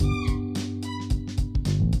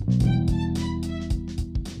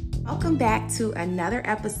welcome back to another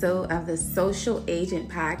episode of the Social Agent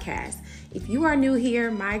Podcast. If you are new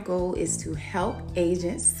here, my goal is to help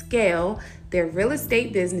agents scale their real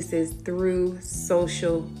estate businesses through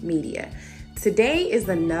social media. Today is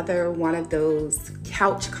another one of those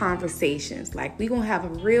couch conversations. Like, we're going to have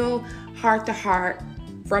a real heart-to-heart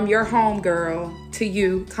from your homegirl to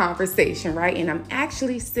you conversation, right? And I'm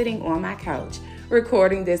actually sitting on my couch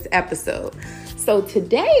recording this episode. So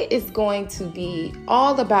today is going to be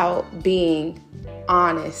all about being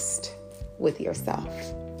honest with yourself,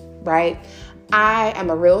 right? I am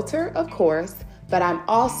a realtor, of course, but I'm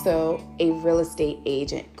also a real estate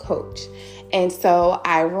agent coach. And so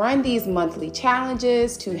I run these monthly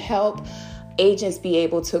challenges to help agents be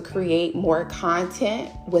able to create more content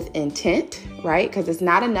with intent, right? Because it's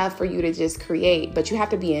not enough for you to just create, but you have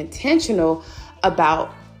to be intentional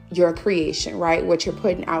about your creation, right? What you're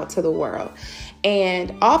putting out to the world.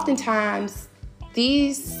 And oftentimes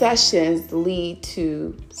these sessions lead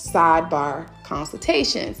to sidebar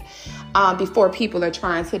consultations before people are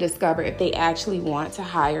trying to discover if they actually want to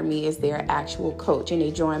hire me as their actual coach and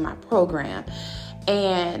they join my program.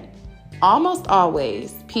 And almost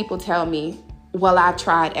always people tell me, well, I've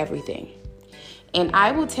tried everything. And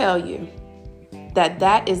I will tell you that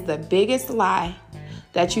that is the biggest lie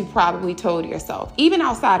that you probably told yourself, even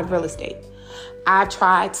outside of real estate. I've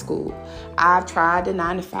tried school. I've tried the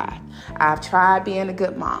 9-to-5. I've tried being a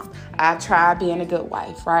good mom. I've tried being a good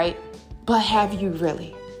wife, right? But have you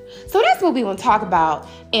really? So that's what we want to talk about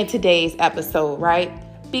in today's episode, right?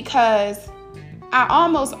 Because I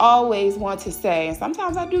almost always want to say, and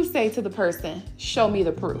sometimes I do say to the person, show me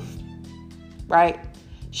the proof, right?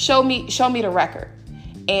 Show me the record.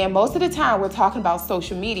 And most of the time we're talking about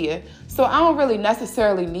social media, so I don't really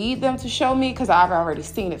necessarily need them to show me because I've already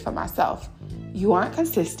seen it for myself. You aren't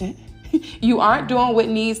consistent. You aren't doing what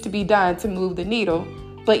needs to be done to move the needle,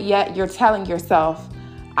 but yet you're telling yourself,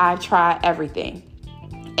 I've tried everything.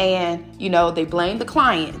 And, they blame the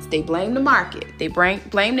clients. They blame the market. They blame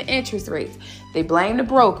the interest rates. They blame the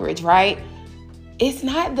brokerage, right? It's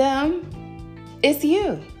not them. It's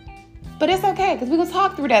you. But it's okay because we're going to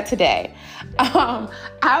talk through that today.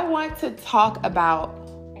 I want to talk about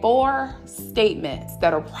 4 statements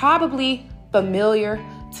that are probably familiar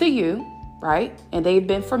to you, right? And they've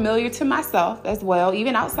been familiar to myself as well,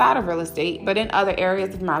 even outside of real estate, but in other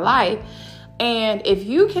areas of my life. And if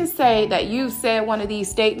you can say that you said one of these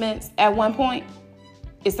statements at one point,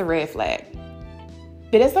 it's a red flag.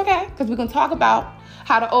 But it's okay because we're going to talk about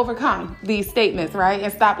how to overcome these statements, right?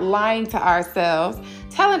 And stop lying to ourselves,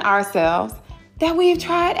 telling ourselves that we've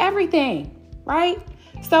tried everything, right?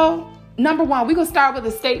 So number 1, we're going to start with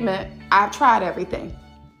a statement, I've tried everything.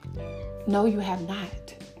 No, you have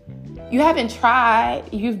not. You haven't tried,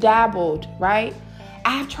 you've dabbled, right?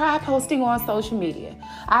 I've tried posting on social media.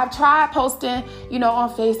 I've tried posting, on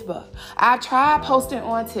Facebook. I've tried posting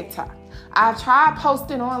on TikTok. I've tried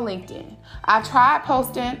posting on LinkedIn. I've tried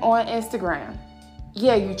posting on Instagram.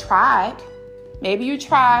 Yeah, you tried. Maybe you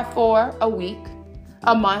tried for a week,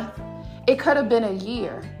 a month. It could have been a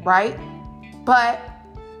year, right? But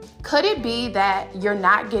could it be that you're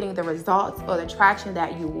not getting the results or the traction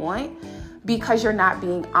that you want because you're not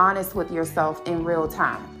being honest with yourself in real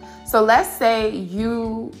time? So let's say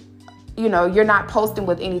you're not posting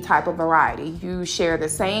with any type of variety. You share the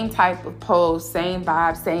same type of post, same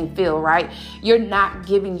vibe, same feel, right? You're not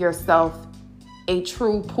giving yourself a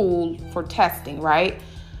true pool for testing, right?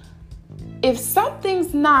 If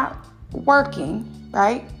something's not working,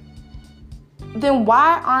 right, then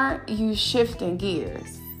why aren't you shifting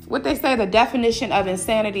gears? What they say, the definition of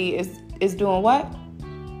insanity is doing what?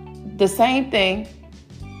 The same thing,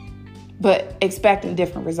 but expecting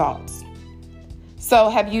different results. So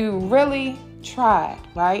have you really tried,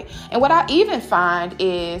 right? And what I even find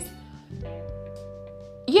is,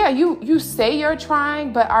 yeah, you say you're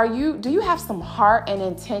trying, but do you have some heart and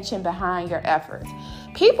intention behind your efforts?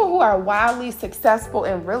 People who are wildly successful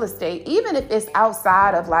in real estate, even if it's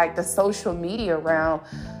outside of like the social media realm,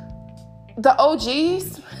 the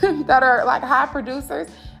OGs that are like high producers,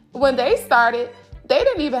 when they started, they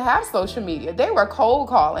didn't even have social media. They were cold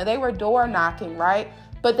calling, they were door knocking, right?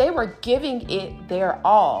 But they were giving it their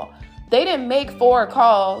all. They didn't make 4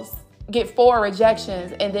 calls, get 4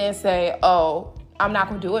 rejections, and then say, oh, I'm not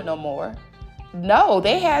going to do it no more. No,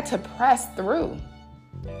 they had to press through,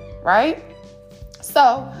 right?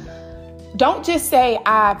 So don't just say,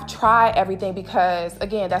 I've tried everything, because,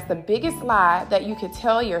 again, that's the biggest lie that you could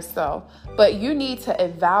tell yourself. But you need to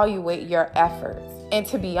evaluate your efforts. And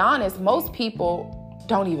to be honest, most people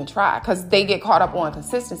don't even try because they get caught up on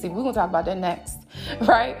consistency. We're going to talk about that next,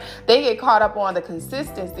 right? They get caught up on the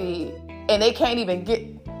consistency and they can't even get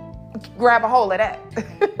grab a hold of that,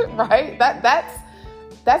 right?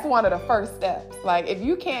 That's one of the first steps. Like, if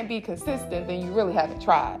you can't be consistent, then you really haven't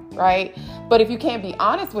tried, right? But if you can't be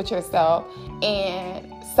honest with yourself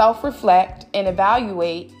and self-reflect and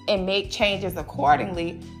evaluate and make changes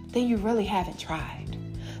accordingly, then you really haven't tried.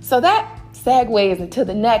 So that segues into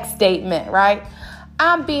the next statement, right?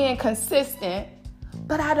 I'm being consistent,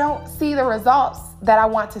 but I don't see the results that I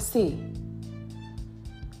want to see.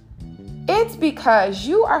 It's because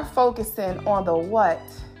you are focusing on the what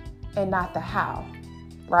and not the how,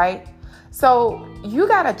 right? So you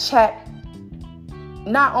got to check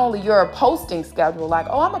not only your posting schedule, like,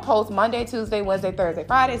 oh, I'm going to post Monday, Tuesday, Wednesday, Thursday,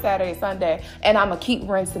 Friday, Saturday, Sunday, and I'm going to keep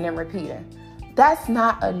rinsing and repeating. That's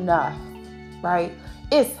not enough, right?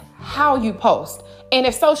 It's how you post. And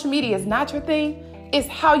if social media is not your thing, it's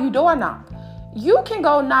how you door knock. You can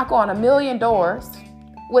go knock on 1 million doors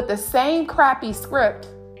with the same crappy script,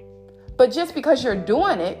 but just because you're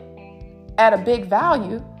doing it at a big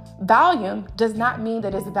volume does not mean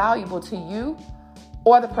that it's valuable to you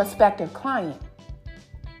or the prospective client.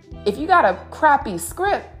 If you got a crappy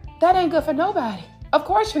script, that ain't good for nobody. Of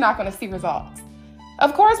course, you're not going to see results.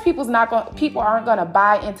 Of course, people aren't going to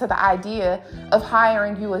buy into the idea of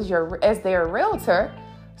hiring you as their realtor.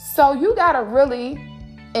 So you got to really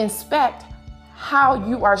inspect how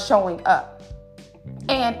you are showing up.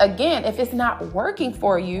 And again, if it's not working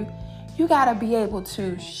for you, you got to be able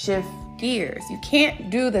to shift gears. You can't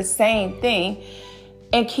do the same thing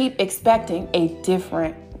and keep expecting a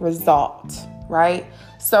different result, right?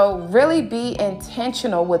 So really be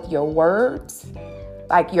intentional with your words,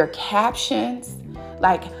 like your captions,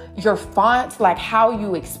 like your fonts, like how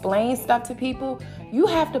you explain stuff to people. You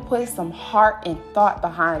have to put some heart and thought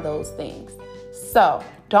behind those things. So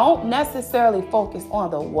don't necessarily focus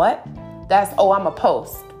on the what. That's, oh, I'm a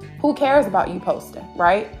post. Who cares about you posting,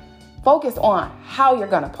 right? Focus on how you're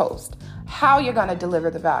going to post, how you're going to deliver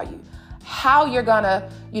the value, how you're going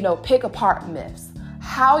to, pick apart myths,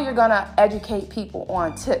 how you're going to educate people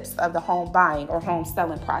on tips of the home buying or home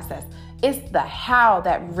selling process. It's the how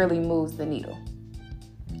that really moves the needle.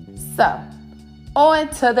 So, on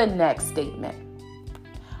to the next statement.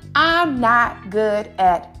 I'm not good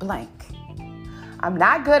at blank. I'm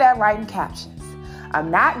not good at writing captions. I'm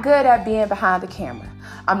not good at being behind the camera.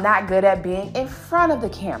 I'm not good at being in front of the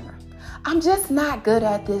camera. I'm just not good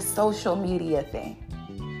at this social media thing.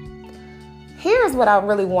 Here's what I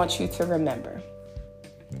really want you to remember.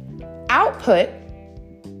 Output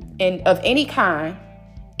of any kind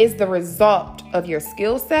is the result of your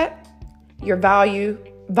skill set, your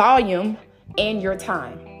volume, and your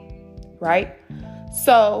time, right?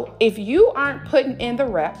 So if you aren't putting in the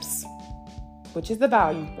reps, which is the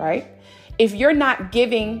value, right? If you're not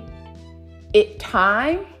giving it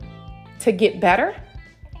time to get better,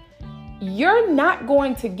 you're not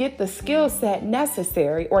going to get the skill set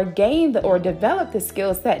necessary or develop the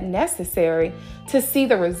skill set necessary to see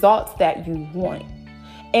the results that you want.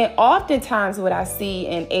 And oftentimes what I see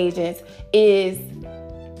in agents is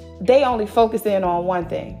they only focus in on one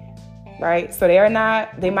thing, right? So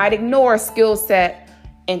they might ignore skill set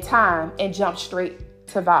and time and jump straight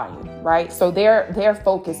to volume, right? So they're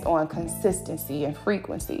focused on consistency and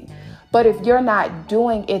frequency. But if you're not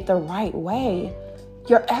doing it the right way,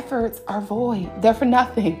 your efforts are void. They're for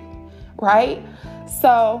nothing, right?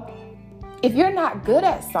 So if you're not good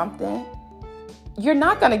at something, you're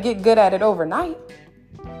not going to get good at it overnight,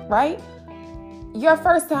 right? Your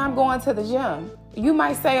first time going to the gym, you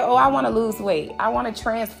might say, oh, I want to lose weight. I want to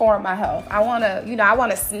transform my health. I want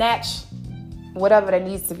to snatch whatever that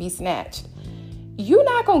needs to be snatched. You're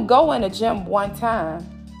not going to go in a gym one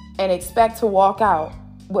time and expect to walk out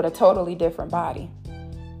with a totally different body.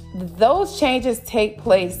 Those changes take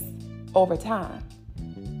place over time,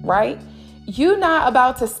 right? You're not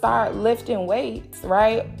about to start lifting weights,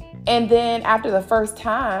 right? And then after the first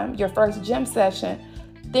time, your first gym session,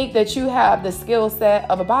 think that you have the skill set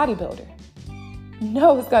of a bodybuilder.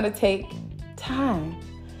 No, it's going to take time.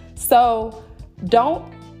 So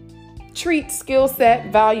don't treat skill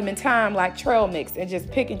set, volume, and time like trail mix and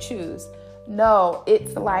just pick and choose. No,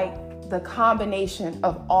 it's like the combination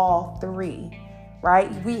of all three,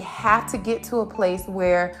 right? We have to get to a place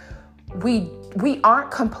where we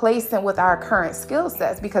aren't complacent with our current skill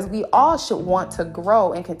sets, because we all should want to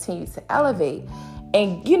grow and continue to elevate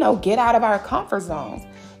and, get out of our comfort zones.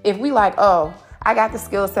 If we like, oh, I got the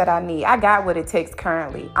skill set I need, I got what it takes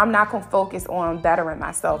currently, I'm not going to focus on bettering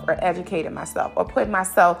myself or educating myself or putting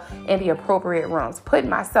myself in the appropriate rooms, putting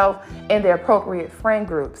myself in the appropriate friend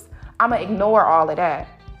groups. I'm going to ignore all of that.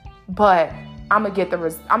 But I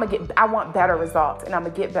want better results, and I'm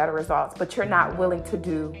going to get better results, but you're not willing to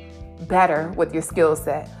do better with your skill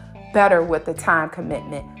set. better with the time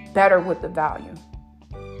commitment, better with the value.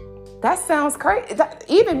 That sounds crazy.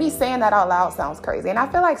 Even me saying that out loud sounds crazy. And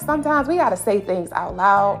I feel like sometimes we got to say things out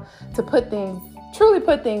loud to truly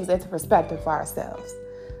put things into perspective for ourselves.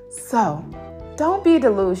 So don't be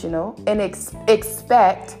delusional and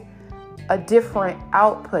expect a different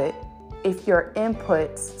output if your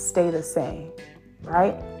inputs stay the same,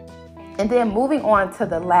 right? And then moving on to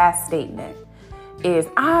the last statement is,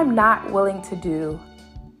 I'm not willing to do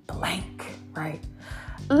blank, right?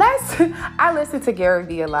 I listen to Gary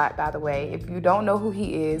Vee a lot, by the way. If you don't know who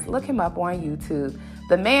he is, look him up on YouTube.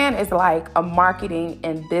 The man is like a marketing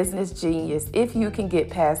and business genius if you can get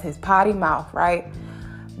past his potty mouth, right?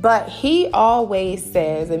 But he always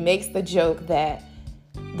says and makes the joke that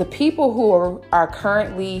the people who are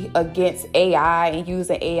currently against AI and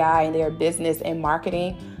using AI in their business and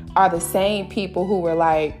marketing are the same people who were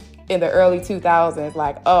like in the early 2000s,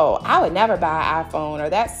 like, oh, I would never buy an iPhone, or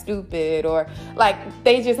that's stupid, or like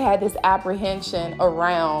they just had this apprehension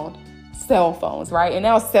around cell phones, right? And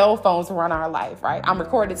now cell phones run our life, right? I'm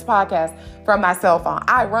recording this podcast from my cell phone.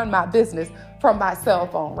 I run my business from my cell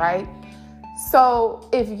phone, right? So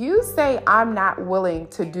if you say I'm not willing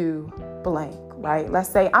to do blank, right? Let's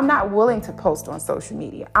say I'm not willing to post on social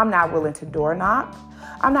media. I'm not willing to door knock.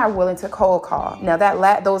 I'm not willing to cold call. Now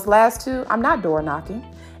those last two, I'm not door knocking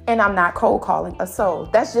and I'm not cold calling a soul.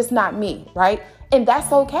 That's just not me, right? And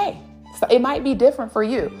that's okay. So it might be different for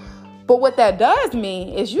you. But what that does mean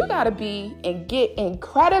is you got to be and get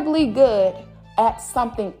incredibly good at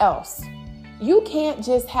something else. You can't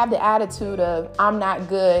just have the attitude of I'm not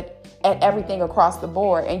good at everything across the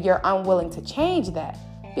board and you're unwilling to change that.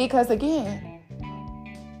 Because again,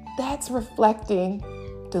 that's reflecting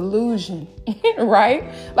delusion, right?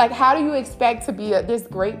 Like, how do you expect to be this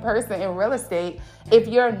great person in real estate if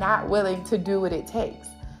you're not willing to do what it takes?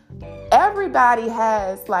 Everybody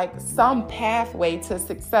has like some pathway to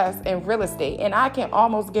success in real estate. And I can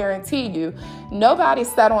almost guarantee you, nobody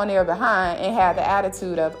sat on there behind and had the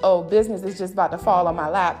attitude of, oh, business is just about to fall on my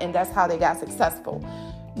lap. And that's how they got successful.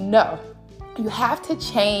 No. You have to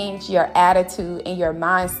change your attitude and your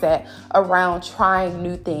mindset around trying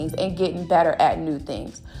new things and getting better at new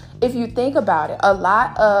things. If you think about it, a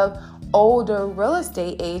lot of older real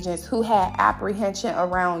estate agents who had apprehension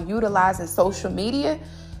around utilizing social media,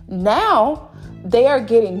 now they are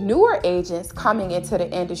getting newer agents coming into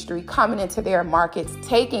the industry, coming into their markets,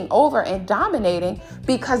 taking over and dominating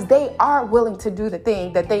because they are willing to do the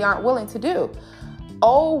thing that they aren't willing to do.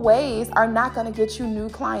 Old ways are not going to get you new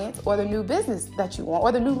clients or the new business that you want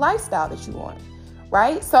or the new lifestyle that you want,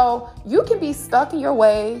 right? So you can be stuck in your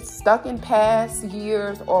ways, stuck in past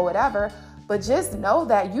years or whatever, but just know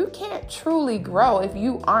that you can't truly grow if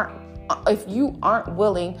you aren't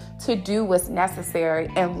willing to do what's necessary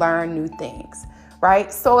and learn new things,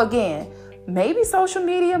 right? So again, maybe social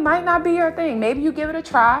media might not be your thing. Maybe you give it a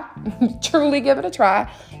try, truly give it a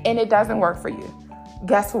try, and it doesn't work for you.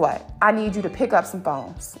 Guess what? I need you to pick up some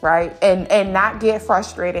phones, right? And not get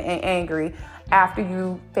frustrated and angry after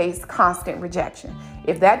you face constant rejection.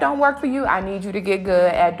 If that don't work for you, I need you to get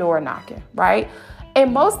good at door knocking, right?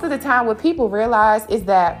 And most of the time what people realize is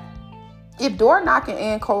that if door knocking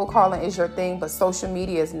and cold calling is your thing, but social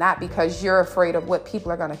media is not because you're afraid of what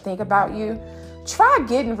people are going to think about you, try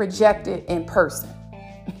getting rejected in person.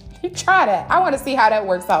 Try that. I want to see how that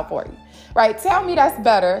works out for you, right? Tell me that's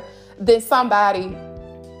better than somebody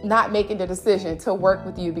not making the decision to work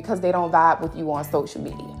with you because they don't vibe with you on social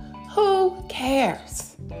media. Who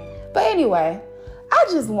cares? But anyway, I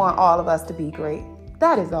just want all of us to be great.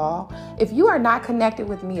 That is all. If you are not connected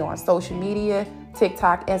with me on social media,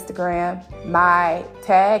 TikTok, Instagram, my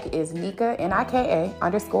tag is Nika, Nika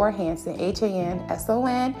 _Hanson,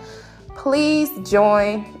 HANSON. Please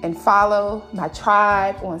join and follow my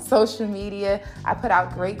tribe on social media. I put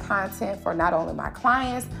out great content for not only my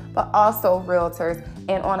clients, but also realtors.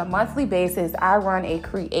 And on a monthly basis, I run a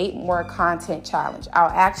Create More Content Challenge. I'll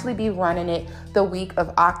actually be running it the week of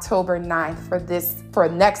October 9th for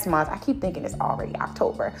next month. I keep thinking it's already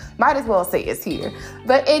October. Might as well say it's here.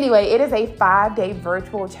 But anyway, it is a 5-day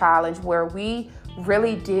virtual challenge where we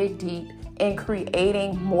really dig deep in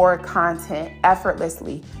creating more content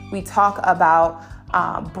effortlessly. We talk about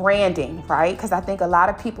branding, right? Because I think a lot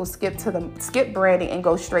of people skip branding and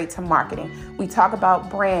go straight to marketing. We talk about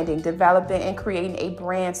branding, developing and creating a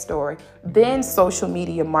brand story, then social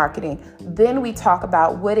media marketing. Then we talk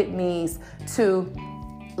about what it means to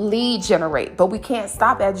lead generate, but we can't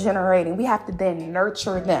stop at generating. We have to then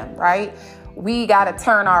nurture them, right? We got to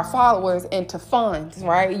turn our followers into funds,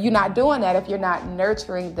 right? You're not doing that if you're not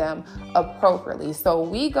nurturing them appropriately. So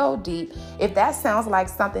we go deep. If that sounds like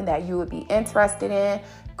something that you would be interested in,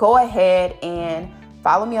 go ahead and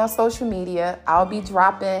follow me on social media. I'll be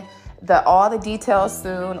dropping all the details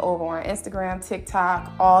soon over on Instagram,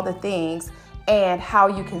 TikTok, all the things, and how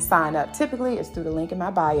you can sign up. Typically, it's through the link in my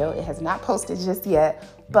bio. It has not posted just yet,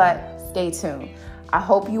 but stay tuned. I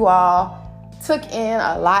hope you all took in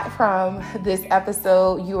a lot from this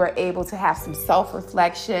episode. You are able to have some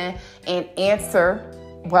self-reflection and answer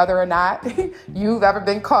whether or not you've ever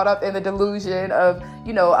been caught up in the delusion of,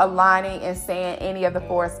 aligning and saying any of the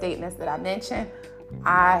 4 statements that I mentioned.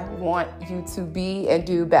 I want you to be and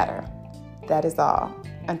do better. That is all.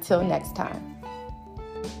 Until next time.